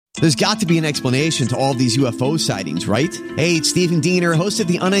There's got to be an explanation to all these UFO sightings, right? Hey, it's Stephen Diener, host of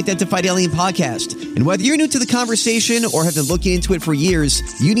the Unidentified Alien Podcast. And whether you're new to the conversation or have been looking into it for years,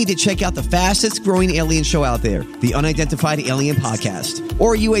 you need to check out the fastest growing alien show out there, the Unidentified Alien Podcast,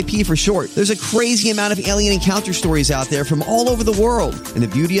 or UAP for short. There's a crazy amount of alien encounter stories out there from all over the world. And the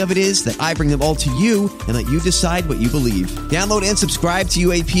beauty of it is that I bring them all to you and let you decide what you believe. Download and subscribe to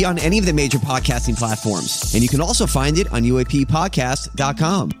UAP on any of the major podcasting platforms. And you can also find it on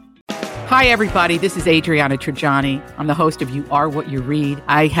UAPpodcast.com. Hi, everybody. This is Adriana Trajani. I'm the host of You Are What You Read.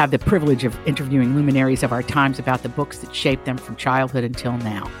 I have the privilege of interviewing luminaries of our times about the books that shaped them from childhood until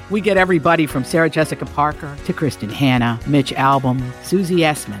now. We get everybody from Sarah Jessica Parker to Kristen Hanna, Mitch Albom, Susie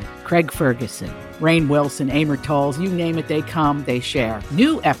Essman, Craig Ferguson, Rainn Wilson, Amor Tolls, you name it, they come, they share.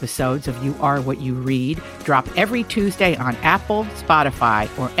 New episodes of You Are What You Read drop every Tuesday on Apple, Spotify,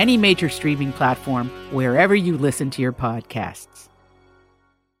 or any major streaming platform wherever you listen to your podcasts.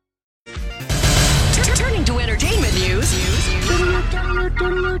 Turning to entertainment news.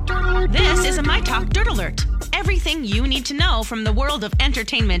 This is a My Talk Dirt Alert. Everything you need to know from the world of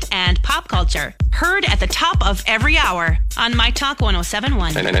entertainment and pop culture. Heard at the top of every hour on My Talk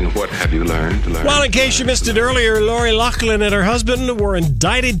 107.1. And what have you learned? Well, in case you missed it earlier, Lori Loughlin and her husband were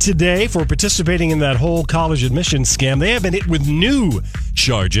indicted today for participating in that whole college admissions scam. They have been hit with new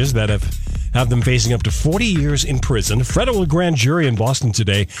charges that have them facing up to 40 years in prison. A federal grand jury in Boston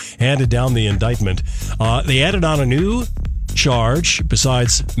today handed down the indictment. They added on a new charge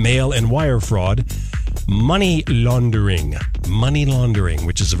besides mail and wire fraud. Money laundering,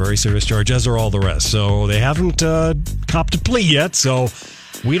 which is a very serious charge, as are all the rest. So they haven't copped a plea yet, so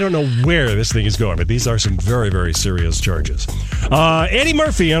we don't know where this thing is going, but these are some very, very serious charges. Eddie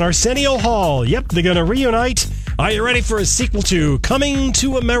Murphy and Arsenio Hall. Yep, they're going to reunite. Are you ready for a sequel to Coming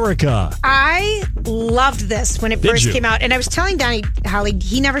to America? I loved this when it first came out, and I was telling Donnie how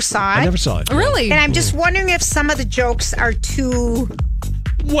he never saw it. I never saw it. Really? And I'm just wondering if some of the jokes are too...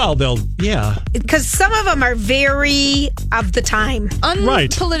 Well, yeah. Because some of them are very of the time.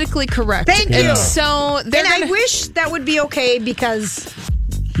 Unpolitically correct. Thank you. Yeah. So I wish that would be okay because...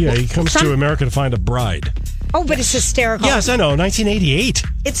 Yeah, he comes to America to find a bride. Oh, but it's hysterical. Yes, I know. 1988.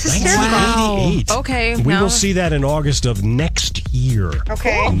 It's hysterical. 1988. Wow. Okay. We will see that in August of next year.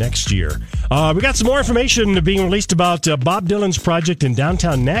 Okay. Next year. We got some more information being released about Bob Dylan's project in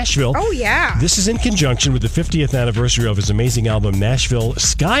downtown Nashville. Oh, yeah. This is in conjunction with the 50th anniversary of his amazing album, Nashville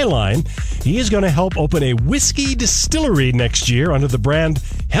Skyline. He is going to help open a whiskey distillery next year under the brand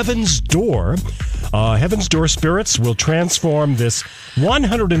Heaven's Door. Heaven's Door Spirits will transform this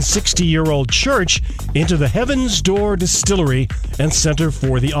 160-year-old church into the Heaven's Door Distillery and Center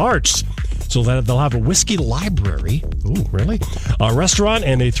for the Arts. So that they'll have a whiskey library. Ooh, really? A restaurant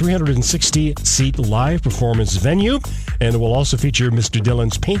and a 360-seat live performance venue. And it will also feature Mr.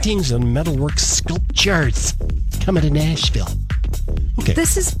 Dylan's paintings and metalwork sculptures. Coming to Nashville. Okay.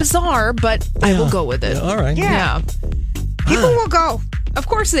 This is bizarre, but I will go with it. All right. Yeah. People will go. Of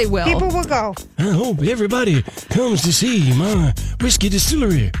course they will. People will go. I hope everybody comes to see my whiskey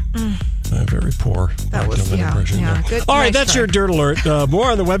distillery. Very poor. That was, Dylan impression. yeah. Yeah. Good, All right, nice that's try. your Dirt Alert.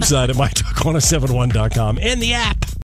 More on the website at mytalk1071.com and the app.